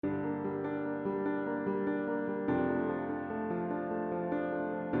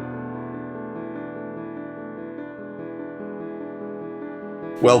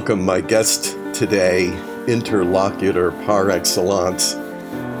Welcome. My guest today, interlocutor par excellence,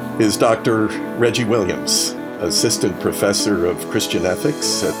 is Dr. Reggie Williams, Assistant Professor of Christian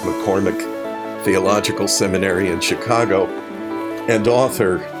Ethics at McCormick Theological Seminary in Chicago, and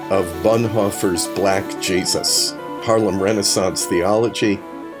author of Bonhoeffer's Black Jesus, Harlem Renaissance Theology,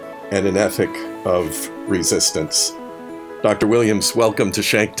 and an Ethic of Resistance. Dr. Williams, welcome to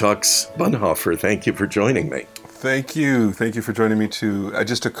Shank Talks Bonhoeffer. Thank you for joining me. Thank you. Thank you for joining me too.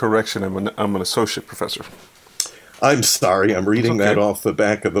 Just a correction, I'm an associate professor. I'm sorry, I'm reading that off the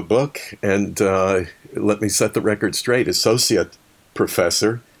back of the book, and let me set the record straight. Associate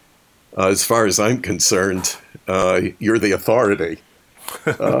professor, as far as I'm concerned, you're the authority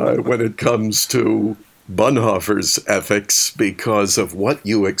when it comes to Bonhoeffer's ethics because of what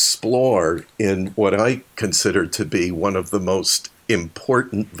you explore in what I consider to be one of the most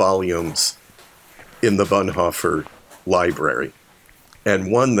important volumes in the Bonhoeffer library,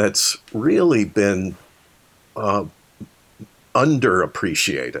 and one that's really been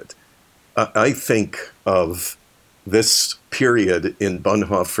underappreciated. I think of this period in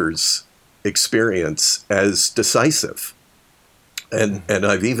Bonhoeffer's experience as decisive. And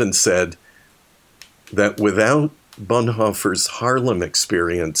I've even said that without Bonhoeffer's Harlem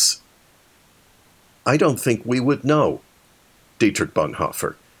experience, I don't think we would know Dietrich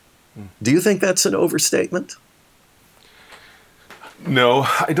Bonhoeffer. Do you think that's an overstatement? No,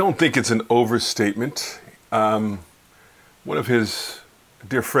 I don't think it's an overstatement. One of his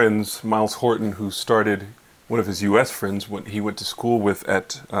dear friends, Miles Horton, who started one of his U.S. friends when he went to school with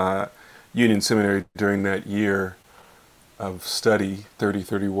at Union Seminary during that year of study,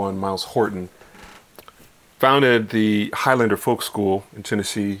 30-31, Miles Horton, founded the Highlander Folk School in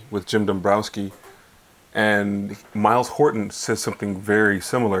Tennessee with Jim Dombrowski. And Miles Horton says something very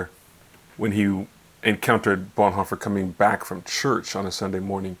similar when he encountered Bonhoeffer coming back from church on a Sunday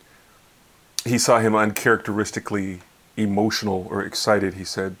morning. He saw him uncharacteristically emotional or excited, he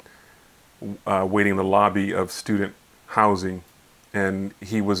said, waiting in the lobby of student housing. And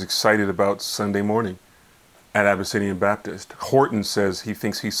he was excited about Sunday morning at Abyssinian Baptist. Horton says he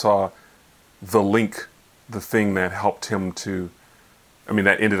thinks he saw the link, the thing that helped him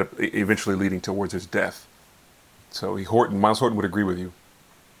that ended up eventually leading towards his death. So Miles Horton would agree with you.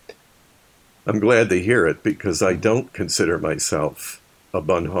 I'm glad to hear it because I don't consider myself a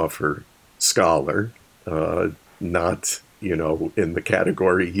Bonhoeffer scholar, not, in the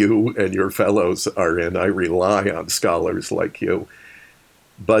category you and your fellows are in. I rely on scholars like you.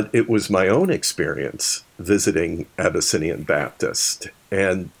 But it was my own experience visiting Abyssinian Baptist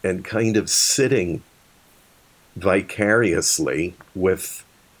and kind of sitting vicariously with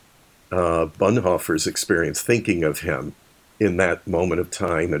Bonhoeffer's experience, thinking of him in that moment of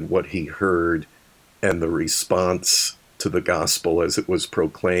time and what he heard and the response to the gospel as it was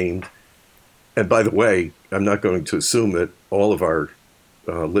proclaimed. And by the way, I'm not going to assume that all of our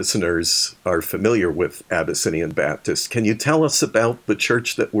listeners are familiar with Abyssinian Baptist. Can you tell us about the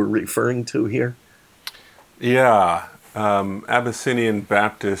church that we're referring to here? Yeah, Abyssinian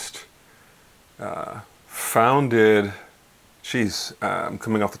Baptist founded, I'm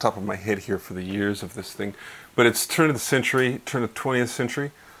coming off the top of my head here for the years of this thing, but it's turn of the 20th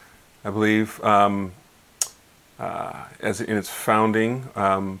century, I believe, as in its founding.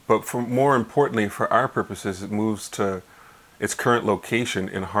 But more importantly, for our purposes, it moves to its current location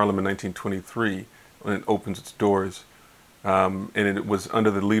in Harlem in 1923 when it opens its doors. And it was under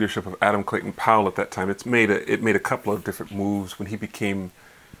the leadership of Adam Clayton Powell at that time. It made a couple of different moves when he became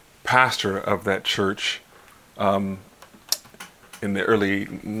pastor of that church in the early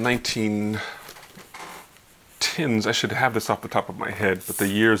 1910s. I should have this off the top of my head, but the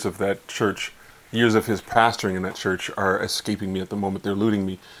years of that church, years of his pastoring in that church are escaping me at the moment. They're eluding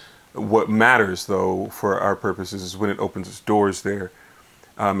me. What matters, though, for our purposes is when it opens its doors there,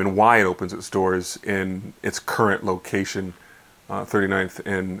 and why it opens its doors in its current location, 39th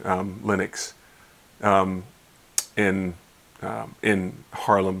and Lenox, in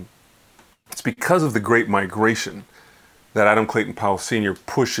Harlem. It's because of the Great Migration that Adam Clayton Powell Sr.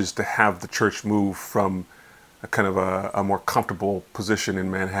 pushes to have the church move from a kind of a more comfortable position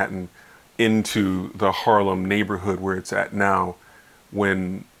in Manhattan into the Harlem neighborhood where it's at now,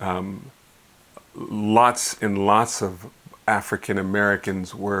 when lots and lots of African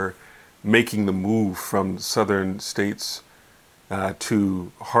Americans were making the move from southern states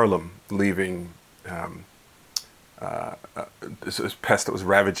to Harlem, leaving this pest that was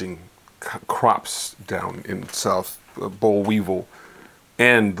ravaging crops down in South, boll weevil,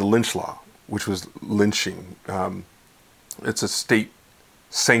 and the lynch law, which was lynching. It's a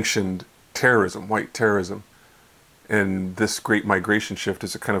state-sanctioned terrorism, white terrorism. and this great migration shift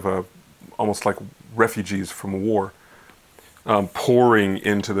is a kind of a almost like refugees from war pouring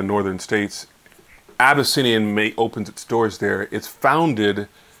into the northern states. Abyssinian opens its doors there. It's founded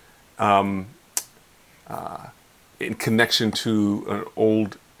in connection to an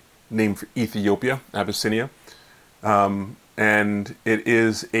old name for Ethiopia, Abyssinia. And it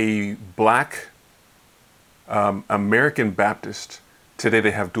is a black American Baptist. Today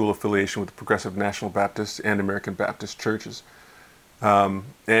they have dual affiliation with the Progressive National Baptist and American Baptist churches. And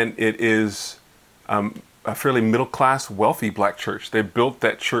it is a fairly middle-class, wealthy black church. They built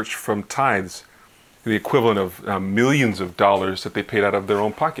that church from tithes, the equivalent of millions of dollars that they paid out of their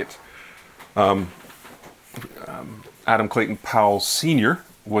own pockets. Adam Clayton Powell Sr.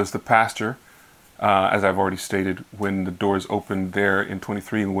 was the pastor, as I've already stated, when the doors opened there in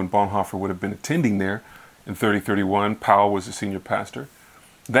 23, and when Bonhoeffer would have been attending there in 30-31, Powell was the senior pastor.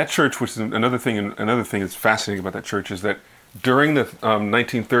 That church, which is another thing that's fascinating about that church, is that during the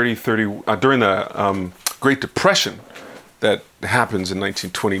during the Great Depression that happens in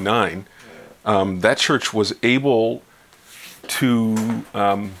 1929, that church was able to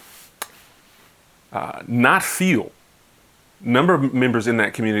not feel. Number of members in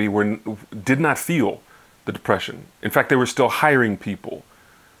that community did not feel the Depression. In fact, they were still hiring people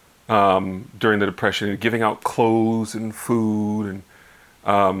during the Depression and giving out clothes and food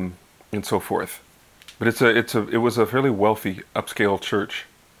and so forth. But it was a fairly wealthy upscale church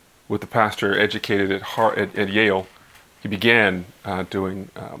with the pastor educated at Yale. He began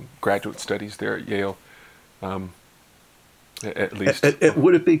doing graduate studies there at Yale, at least.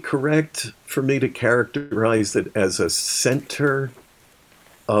 Would it be correct for me to characterize it as a center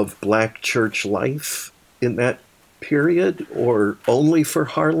of black church life in that period, or only for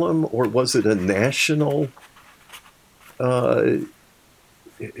Harlem, or was it a national, did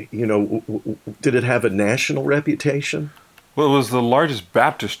it have a national reputation? Well, it was the largest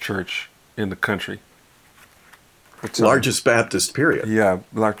Baptist church in the country. Largest Baptist, period. Yeah,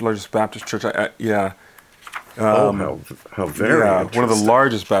 largest Baptist church. Yeah. How very interesting. One of the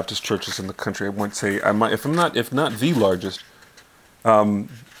largest Baptist churches in the country. I wouldn't say if not the largest.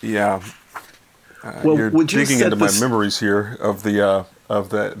 Yeah. Well, you're would you digging into my this... memories here of the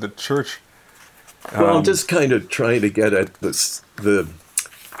church. Well, I'm just kind of trying to get at the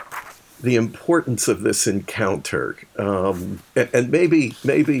importance of this encounter, and maybe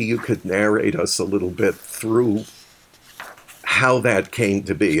you could narrate us a little bit through how that came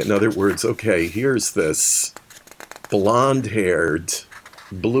to be. In other words, okay, here's this blonde-haired,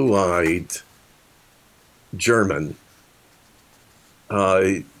 blue-eyed German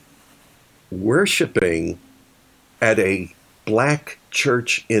worshiping at a black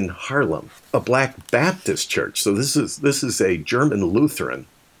church in Harlem, a black Baptist church. So this is a German Lutheran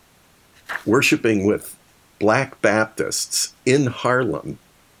worshiping with black Baptists in Harlem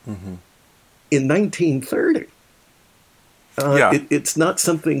in 1930. It's not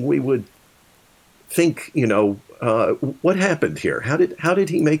something we would think, what happened here? How did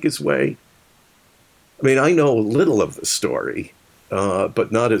he make his way? I mean, I know a little of the story,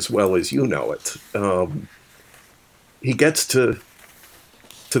 but not as well as you know it. He gets to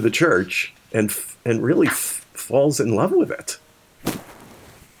the church and really falls in love with it.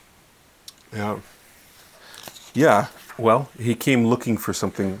 Yeah. Well, he came looking for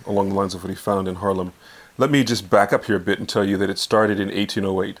something along the lines of what he found in Harlem. Let me just back up here a bit and tell you that it started in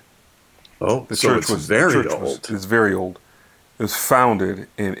 1808. Oh, the church was very old. It's very old. It was founded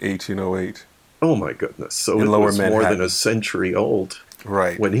in 1808. Oh my goodness! So it was more than a century old,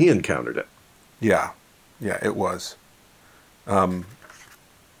 right? When he encountered it. Yeah, it was. And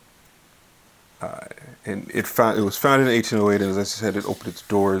it was founded in 1808, and as I said, it opened its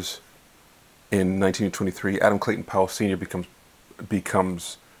doors in 1923. Adam Clayton Powell Sr.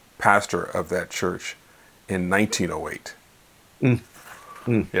 becomes pastor of that church in 1908.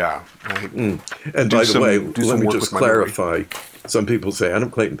 Yeah. And by the way, let me just clarify. Some people say, Adam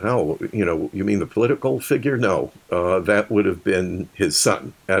Clayton Powell, you mean the political figure? No, that would have been his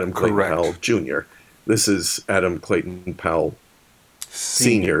son, Adam Clayton Powell Jr. This is Adam Clayton Powell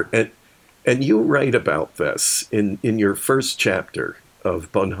Sr. And you write about this in your first chapter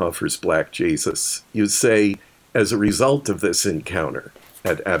of Bonhoeffer's Black Jesus. You say, as a result of this encounter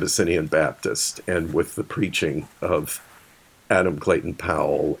at Abyssinian Baptist and with the preaching of Adam Clayton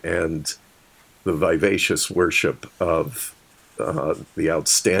Powell and the vivacious worship of the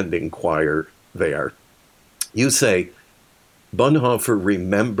outstanding choir there, you say, Bonhoeffer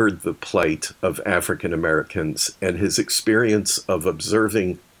remembered the plight of African Americans and his experience of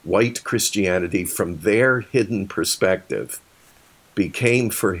observing white Christianity from their hidden perspective became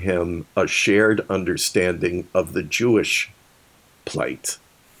for him a shared understanding of the Jewish plight.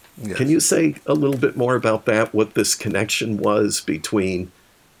 Yes. Can you say a little bit more about that, what this connection was between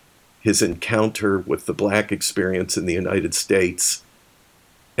his encounter with the Black experience in the United States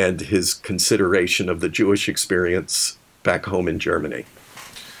and his consideration of the Jewish experience back home in Germany?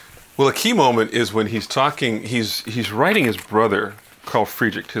 Well, a key moment is when he's writing his brother, Carl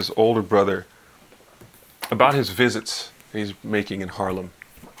Friedrich, his older brother, about his visits he's making in Haarlem.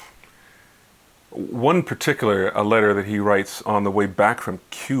 One particular, a letter that he writes on the way back from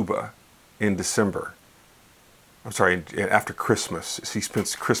Cuba in December. I'm sorry, after Christmas. He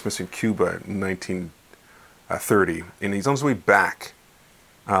spends Christmas in Cuba in 1930, and he's on his way back.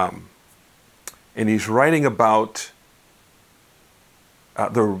 And he's writing about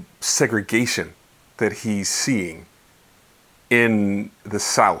the segregation that he's seeing in the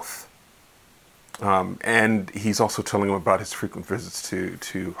South. And he's also telling him about his frequent visits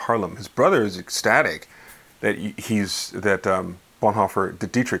to Haarlem. His brother is ecstatic that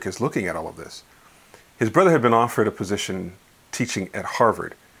Bonhoeffer, Dietrich, is looking at all of this. His brother had been offered a position teaching at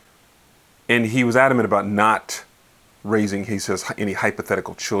Harvard, and he was adamant about not raising, he says, any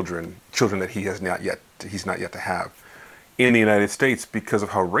hypothetical children that he's not yet to have in the United States because of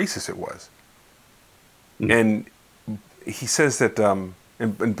how racist it was. Mm. And he says that, and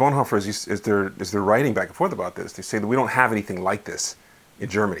Bonhoeffer, as they're writing back and forth about this, they say that we don't have anything like this in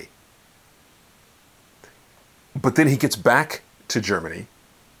Germany. But then he gets back to Germany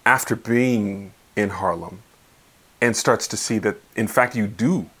after being in Haarlem and starts to see that, in fact, you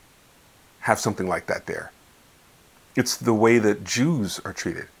do have something like that there. It's the way that Jews are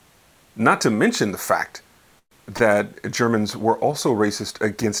treated. Not to mention the fact that Germans were also racist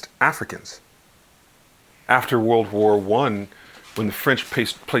against Africans. After World War I, when the French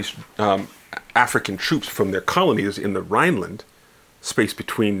placed African troops from their colonies in the Rhineland, space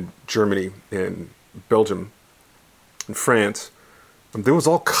between Germany and Belgium and France, there was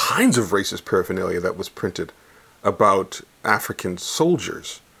all kinds of racist paraphernalia that was printed about African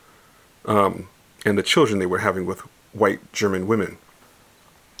soldiers and the children they were having with white German women.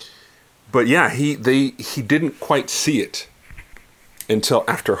 But yeah, he didn't quite see it until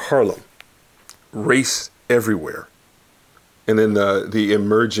after Haarlem. Race everywhere. And then the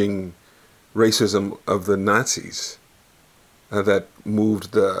emerging racism of the Nazis that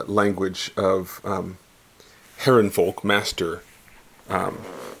moved the language of Herrenvolk, master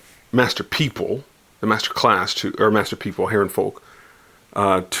people, the master class, master people, Herrenvolk,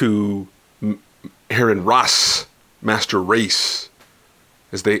 to Herrenrasse, master race,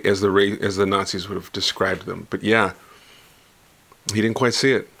 as the Nazis would have described them. But yeah, he didn't quite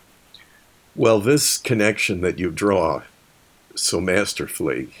see it. Well, this connection that you draw so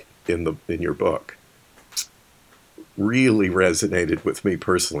masterfully in your book really resonated with me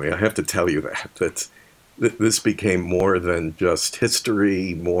personally. I have to tell you that this became more than just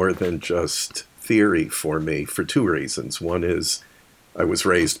history, more than just theory for me for two reasons. One is I was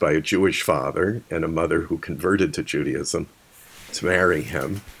raised by a Jewish father and a mother who converted to Judaism to marry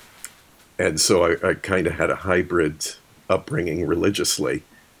him. And so I kind of had a hybrid upbringing religiously.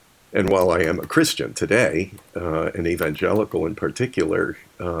 And while I am a Christian today, an evangelical in particular,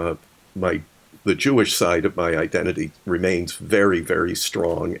 the Jewish side of my identity remains very, very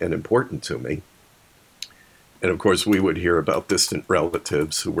strong and important to me. And of course, we would hear about distant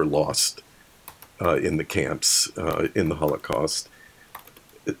relatives who were lost in the camps in the Holocaust.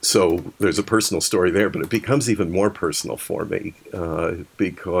 So there's a personal story there, but it becomes even more personal for me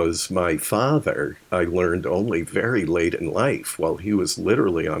because my father, I learned only very late in life, while he was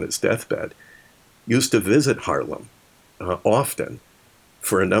literally on his deathbed, used to visit Haarlem often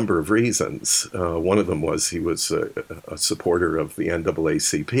for a number of reasons. One of them was he was a supporter of the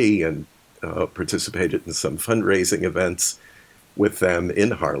NAACP and participated in some fundraising events with them in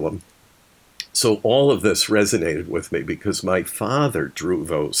Haarlem. So all of this resonated with me because my father drew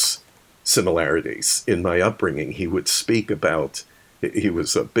those similarities in my upbringing. He would speak about, he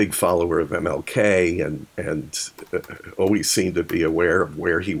was a big follower of MLK and always seemed to be aware of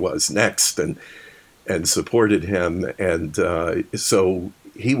where he was next and supported him. And so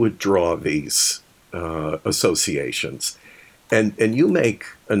he would draw these associations. And you make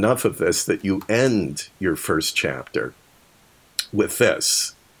enough of this that you end your first chapter with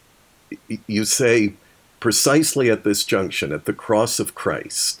this. You say, precisely at this junction, at the cross of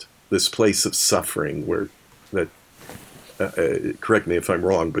Christ, this place of suffering where correct me if I'm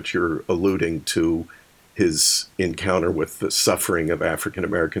wrong, but you're alluding to his encounter with the suffering of African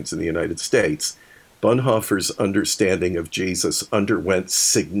Americans in the United States, Bonhoeffer's understanding of Jesus underwent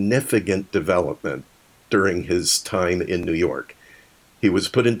significant development during his time in New York. He was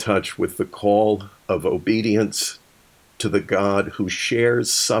put in touch with the call of obedience to the God who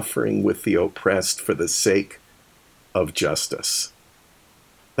shares suffering with the oppressed for the sake of justice.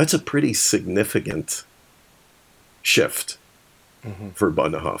 That's a pretty significant shift for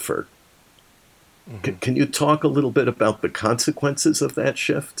Bonhoeffer. Can you talk a little bit about the consequences of that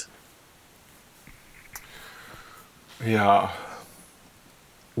shift? Yeah.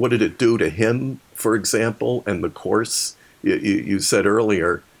 What did it do to him, for example, and the course? You said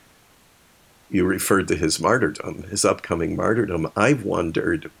earlier, you referred to his martyrdom, his upcoming martyrdom. I've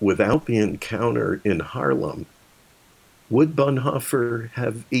wondered, without the encounter in Haarlem, would Bonhoeffer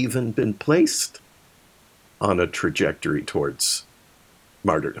have even been placed on a trajectory towards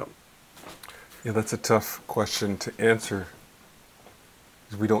martyrdom? Yeah, that's a tough question to answer.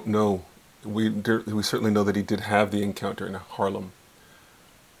 We don't know. We certainly know that he did have the encounter in Haarlem.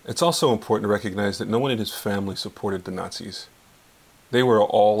 It's also important to recognize that no one in his family supported the Nazis. They were,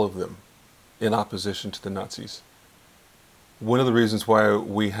 all of them, in opposition to the Nazis. One of the reasons why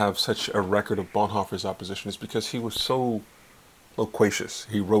we have such a record of Bonhoeffer's opposition is because he was so loquacious.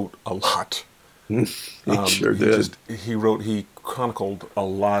 He wrote a lot. He sure did. He chronicled a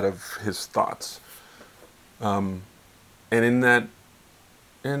lot of his thoughts. And in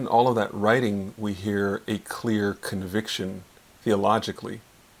all of that writing, we hear a clear conviction theologically.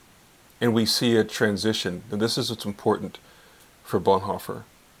 And we see a transition, and this is what's important for Bonhoeffer,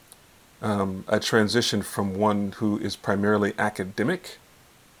 a transition from one who is primarily academic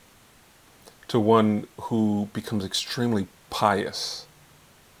to one who becomes extremely pious.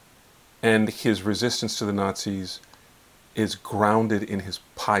 And his resistance to the Nazis is grounded in his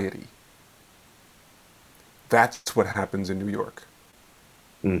piety. That's what happens in New York.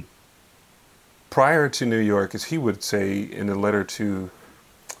 Prior to New York, as he would say in a letter to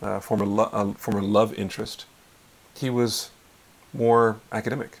former love interest, he was more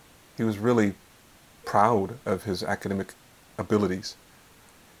academic. He was really proud of his academic abilities.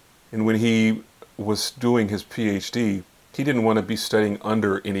 And when he was doing his PhD, he didn't want to be studying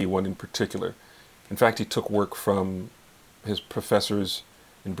under anyone in particular. In fact, he took work from his professors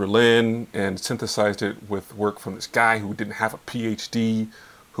in Berlin and synthesized it with work from this guy who didn't have a PhD,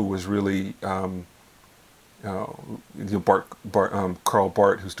 who was really Karl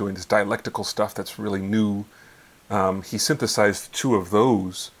Barth, who's doing this dialectical stuff that's really new. He synthesized two of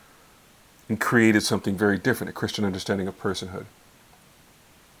those and created something very different, a Christian understanding of personhood.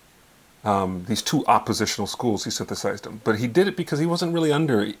 These two oppositional schools, he synthesized them. But he did it because he wasn't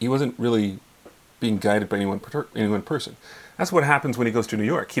really being guided by any one person. That's what happens when he goes to New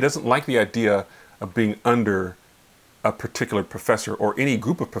York. He doesn't like the idea of being under a particular professor or any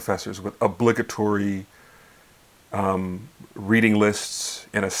group of professors with obligatory reading lists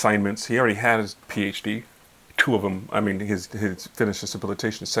and assignments. He already had his PhD, two of them. I mean, his finished his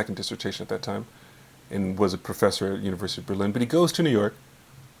habilitation, his second dissertation at that time, and was a professor at University of Berlin. But he goes to New York,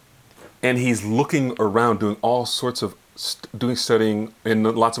 and he's looking around, doing all sorts of studying in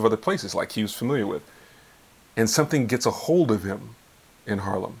lots of other places, like he was familiar with, and something gets a hold of him in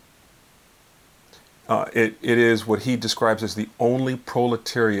Haarlem. It is what he describes as the only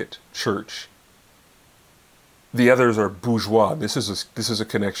proletariat church. The others are bourgeois. This is a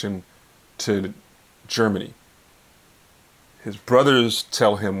connection to Germany. His brothers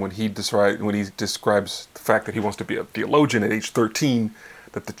tell him when he describes the fact that he wants to be a theologian at age 13,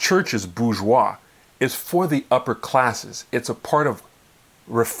 that the church is bourgeois. It's for the upper classes. It's a part of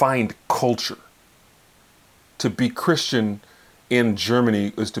refined culture. To be Christian in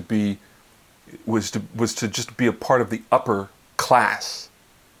Germany was to just be a part of the upper class,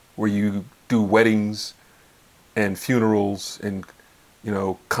 where you do weddings and funerals and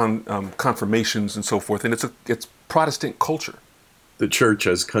confirmations and so forth. And it's Protestant culture. The church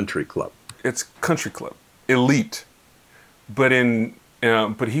as country club. It's country club, elite, but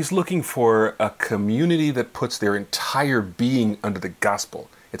he's looking for a community that puts their entire being under the gospel.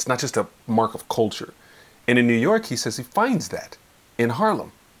 It's not just a mark of culture. And in New York, he says he finds that in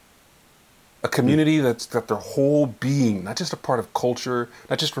Haarlem. A community that's got their whole being, not just a part of culture,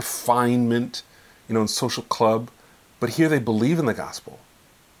 not just refinement, and social club, but here they believe in the gospel.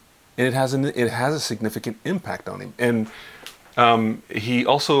 And it has a significant impact on him. And he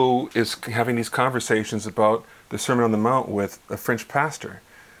also is having these conversations about the Sermon on the Mount with a French pastor,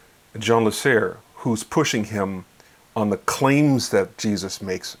 Jean Lasserre, who's pushing him on the claims that Jesus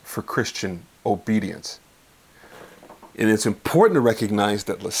makes for Christian obedience. And it's important to recognize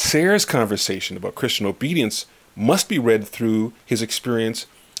that Lasserre's conversation about Christian obedience must be read through his experience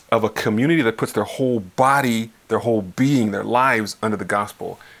of a community that puts their whole body, their whole being, their lives under the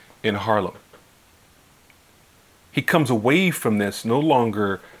gospel in Haarlem. He comes away from this no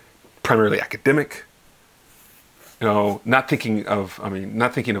longer primarily academic, not thinking of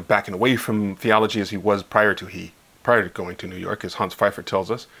backing away from theology as he was prior to going to New York, as Hans Pfeiffer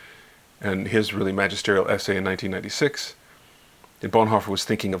tells us, and his really magisterial essay in 1996. And Bonhoeffer was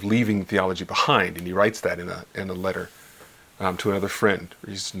thinking of leaving theology behind, and he writes that in a letter to another friend.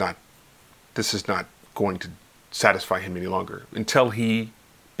 This is not going to satisfy him any longer until he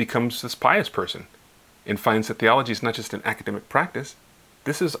becomes this pious person and finds that theology is not just an academic practice.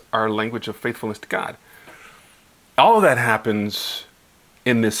 This is our language of faithfulness to God. All of that happens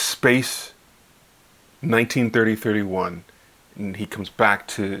in this space, 1930-31, and he comes back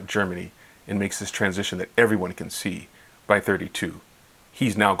to Germany and makes this transition that everyone can see by 32.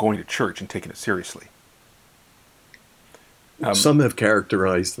 He's now going to church and taking it seriously. Some have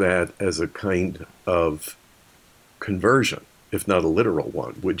characterized that as a kind of conversion, if not a literal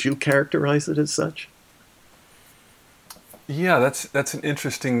one. Would you characterize it as such? Yeah, that's an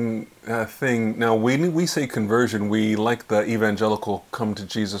interesting thing. Now, when we say conversion, we like the evangelical come to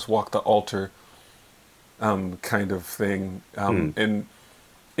Jesus, walk the altar kind of thing. And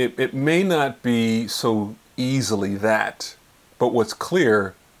it may not be so easily that, but what's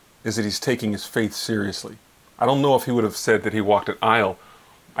clear is that he's taking his faith seriously. I don't know if he would have said that he walked an aisle.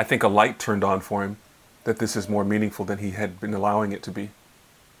 I think a light turned on for him, that this is more meaningful than he had been allowing it to be.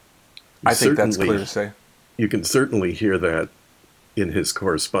 I think that's clear to say. You can certainly hear that in his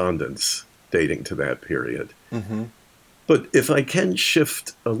correspondence dating to that period. Mm-hmm. But if I can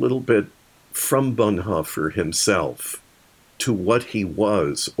shift a little bit from Bonhoeffer himself to what he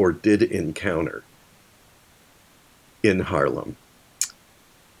was or did encounter in Haarlem,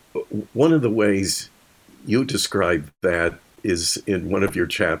 one of the ways you describe that is in one of your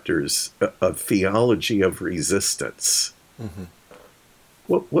chapters, a theology of resistance. Mm-hmm.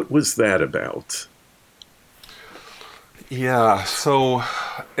 What was that about? Yeah, so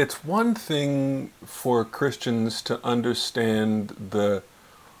it's one thing for Christians to understand the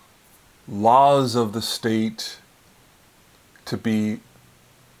laws of the state to be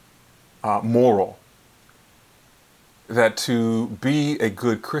moral. That to be a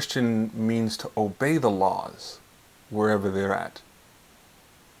good Christian means to obey the laws wherever they're at.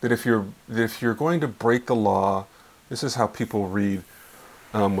 That if you're going to break the law, this is how people read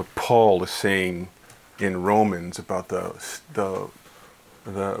what Paul is saying in Romans about the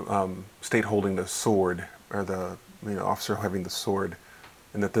state holding the sword, or the officer having the sword,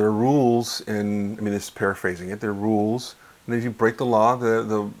 and that there are rules. And this is paraphrasing it. There are rules, and if you break the law,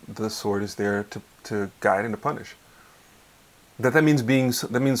 the sword is there to guide and to punish. That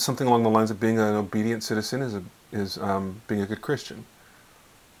means something along the lines of being an obedient citizen is being a good Christian.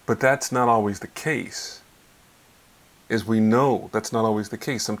 But that's not always the case. As we know, that's not always the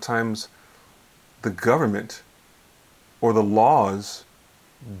case. Sometimes the government or the laws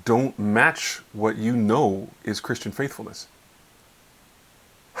don't match what you know is Christian faithfulness.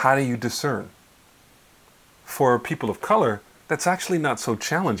 How do you discern? For people of color, that's actually not so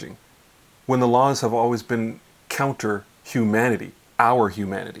challenging when the laws have always been counter humanity, our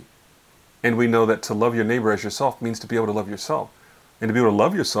humanity. And we know that to love your neighbor as yourself means to be able to love yourself. And to be able to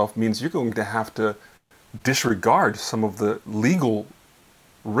love yourself means you're going to have to disregard some of the legal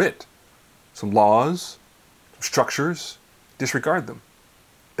writ, some laws, structures, disregard them.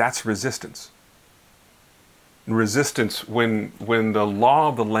 That's resistance. And resistance, when the law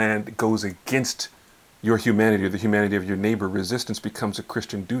of the land goes against your humanity or the humanity of your neighbor, resistance becomes a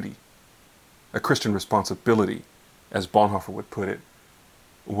Christian duty, a Christian responsibility, as Bonhoeffer would put it,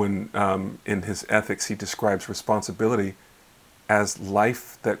 when in his Ethics he describes responsibility as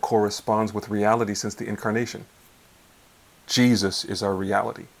life that corresponds with reality since the incarnation. Jesus is our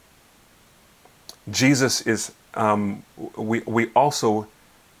reality. Jesus is, we also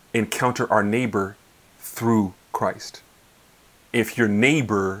encounter our neighbor through Christ. If your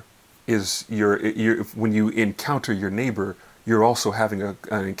neighbor is when you encounter your neighbor, you're also having an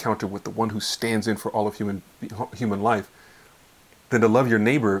encounter with the one who stands in for all of human life. Then to love your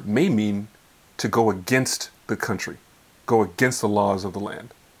neighbor may mean to go against the country, go against the laws of the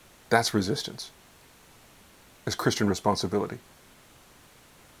land. That's resistance. It's Christian responsibility.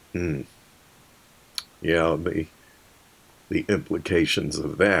 Yeah, the implications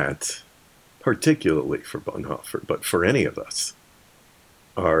of that, particularly for Bonhoeffer, but for any of us,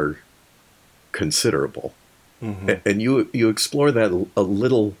 are considerable. Mm-hmm. And you explore that a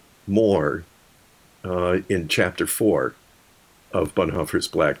little more in chapter 4 of Bonhoeffer's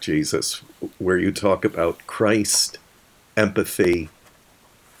Black Jesus, where you talk about Christ, empathy,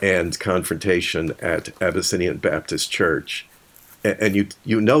 and confrontation at Abyssinian Baptist Church. And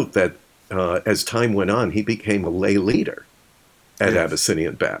you note that as time went on, he became a lay leader at Yes.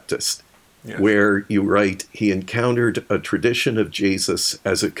 Abyssinian Baptist, Yes. where you write, he encountered a tradition of Jesus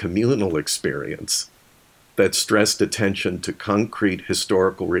as a communal experience that stressed attention to concrete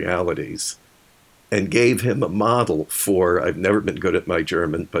historical realities and gave him a model for, I've never been good at my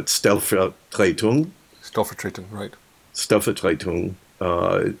German, but Stellvertretung, Stellvertretung, right. Stellvertretung,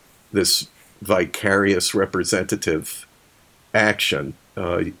 this vicarious representative action.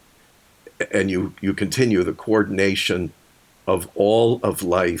 And you continue the coordination of all of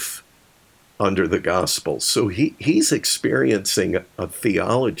life under the gospel. So he's experiencing a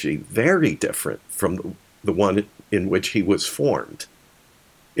theology very different from the one in which he was formed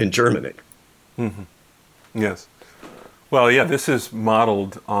in Germany. Mm-hmm. Yes. Well, yeah, this is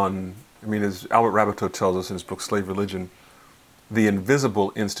modeled on, I mean, as Albert Raboteau tells us in his book, Slave Religion, the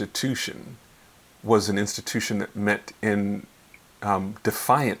invisible institution was an institution that met in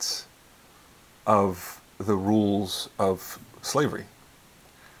defiance of the rules of slavery.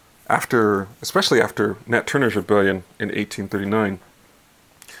 Especially after Nat Turner's rebellion in 1839,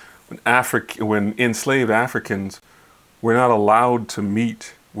 when enslaved Africans were not allowed to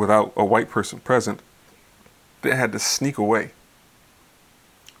meet without a white person present, they had to sneak away,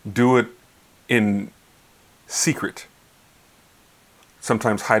 do it in secret,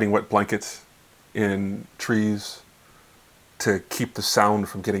 sometimes hiding wet blankets in trees to keep the sound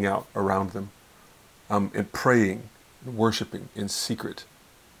from getting out around them, and praying, worshiping in secret.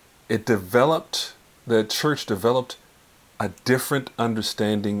 The church developed a different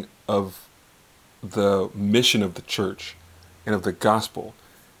understanding of the mission of the church and of the gospel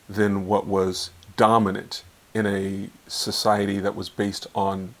than what was dominant in a society that was based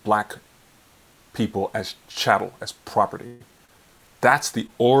on black people as chattel, as property. That's the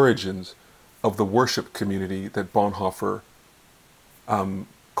origins of the worship community that Bonhoeffer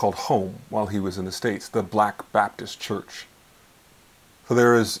called home while he was in the States, the Black Baptist Church.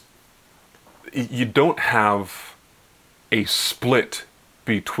 So you don't have a split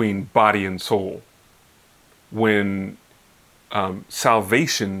between body and soul when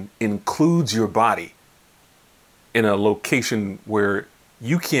salvation includes your body in a location where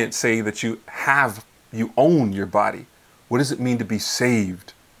you can't say that you own your body. What does it mean to be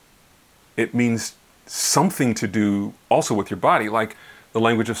saved? It means something to do also with your body, like the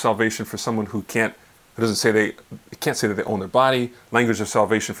language of salvation for someone who can't say that they own their body, language of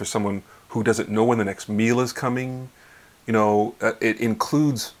salvation for someone who doesn't know when the next meal is coming. It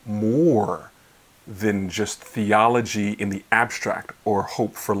includes more than just theology in the abstract or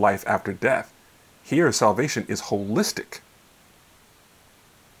hope for life after death. Here, salvation is holistic.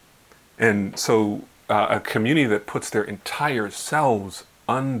 And so a community that puts their entire selves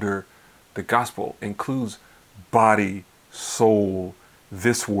under the gospel includes body, soul,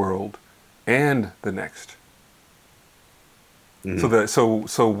 this world, and the next. Mm-hmm.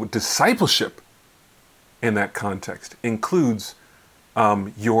 So discipleship in that context includes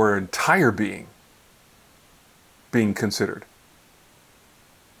your entire being considered.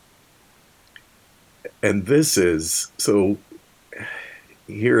 And this is, so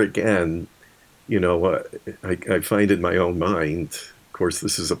here again, I find in my own mind, of course,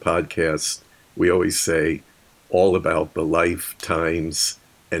 this is a podcast, we always say all about the lifetimes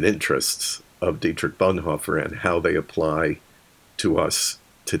and interests of Dietrich Bonhoeffer and how they apply to us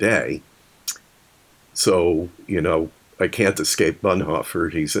today. So, I can't escape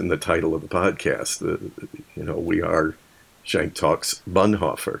Bonhoeffer. He's in the title of the podcast. We are Schenck Talks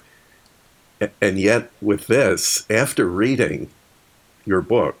Bonhoeffer. And yet with this, after reading your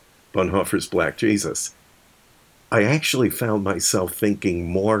book, Bonhoeffer's Black Jesus, I actually found myself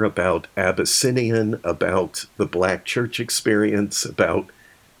thinking more about Abyssinian, about the Black church experience, about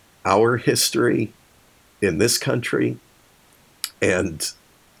our history in this country, and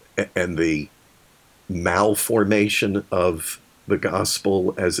the malformation of the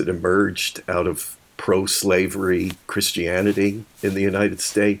gospel as it emerged out of pro-slavery Christianity in the United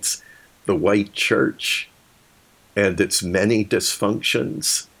States, the white church and its many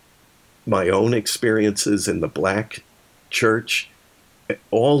dysfunctions, my own experiences in the Black church,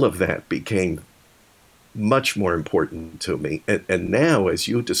 all of that became much more important to me. And now, as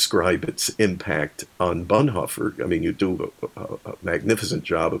you describe its impact on Bonhoeffer, I mean, you do a magnificent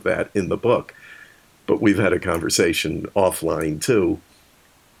job of that in the book, but we've had a conversation offline too,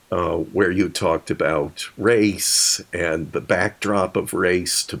 where you talked about race and the backdrop of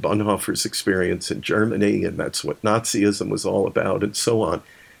race to Bonhoeffer's experience in Germany, and that's what Nazism was all about, and so on.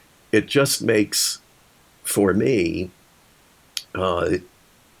 It just makes, for me, the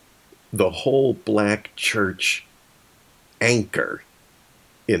whole Black church anchor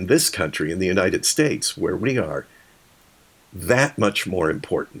in this country, in the United States, where we are, that much more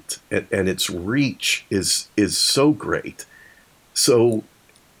important. And its reach is so great. So,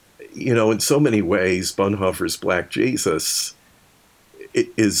 in so many ways, Bonhoeffer's Black Jesus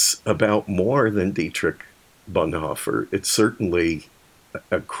is about more than Dietrich Bonhoeffer. It's certainly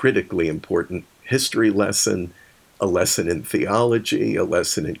a critically important history lesson, a lesson in theology, a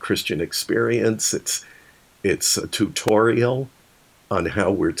lesson in Christian experience. It's a tutorial on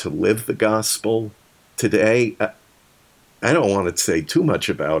how we're to live the gospel today. I don't want to say too much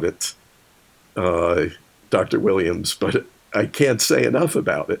about it, Dr. Williams, but I can't say enough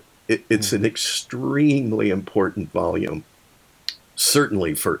about it. It's an extremely important volume,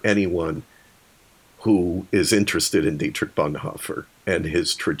 certainly for anyone who is interested in Dietrich Bonhoeffer and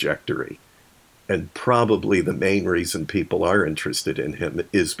his trajectory. And probably the main reason people are interested in him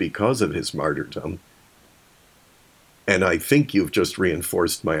is because of his martyrdom. And I think you've just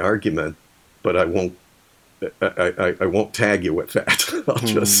reinforced my argument, but I won't tag you with that. I'll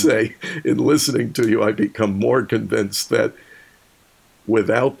just say, in listening to you, I become more convinced that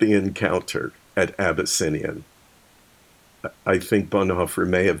without the encounter at Abyssinian, I think Bonhoeffer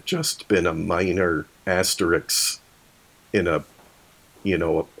may have just been a minor asterisk in a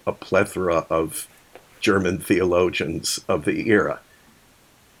plethora of German theologians of the era.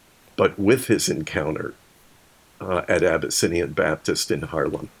 But with his encounter at Abyssinian Baptist in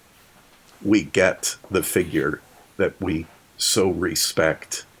Haarlem, we get the figure that we so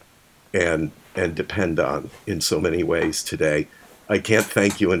respect and depend on in so many ways today. I can't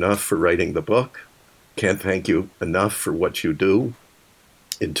thank you enough for writing the book. Can't thank you enough for what you do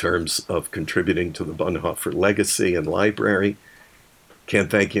in terms of contributing to the Bonhoeffer legacy and library. Can't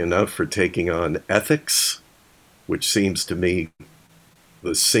thank you enough for taking on ethics, which seems to me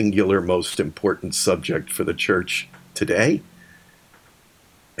the singular most important subject for the church today.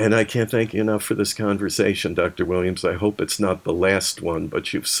 And I can't thank you enough for this conversation, Dr. Williams. I hope it's not the last one,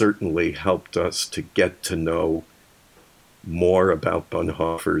 but you've certainly helped us to get to know more about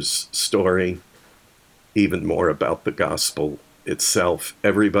Bonhoeffer's story, even more about the gospel itself.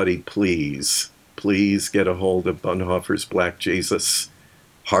 Everybody, please get a hold of Bonhoeffer's Black Jesus,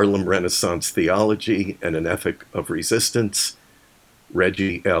 Haarlem Renaissance Theology and an Ethic of Resistance.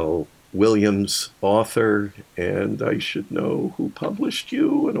 Reggie L. Williams, author, and I should know who published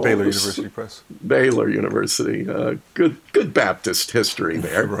you. And all Baylor this. University Press. Baylor University. Good Baptist history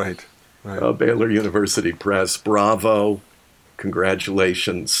there. Right. Baylor University Press. Bravo.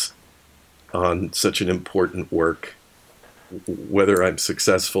 Congratulations on such an important work. Whether I'm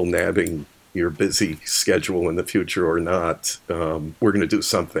successful nabbing your busy schedule in the future or not, we're going to do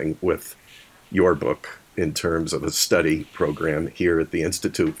something with your book in terms of a study program here at the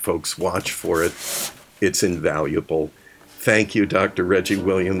Institute. Folks, watch for it. It's invaluable. Thank you, Dr. Reggie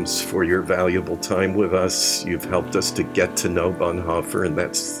Williams, for your valuable time with us. You've helped us to get to know Bonhoeffer, and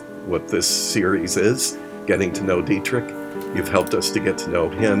that's what this series is, getting to know Dietrich. You've helped us to get to know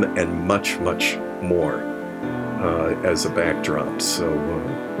him and much, much more as a backdrop. So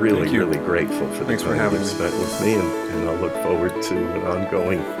really grateful for the time you've spent with me, and I'll look forward to an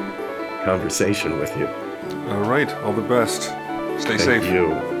ongoing conversation with you. All right. All the best. Stay safe. Thank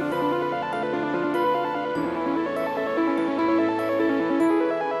you.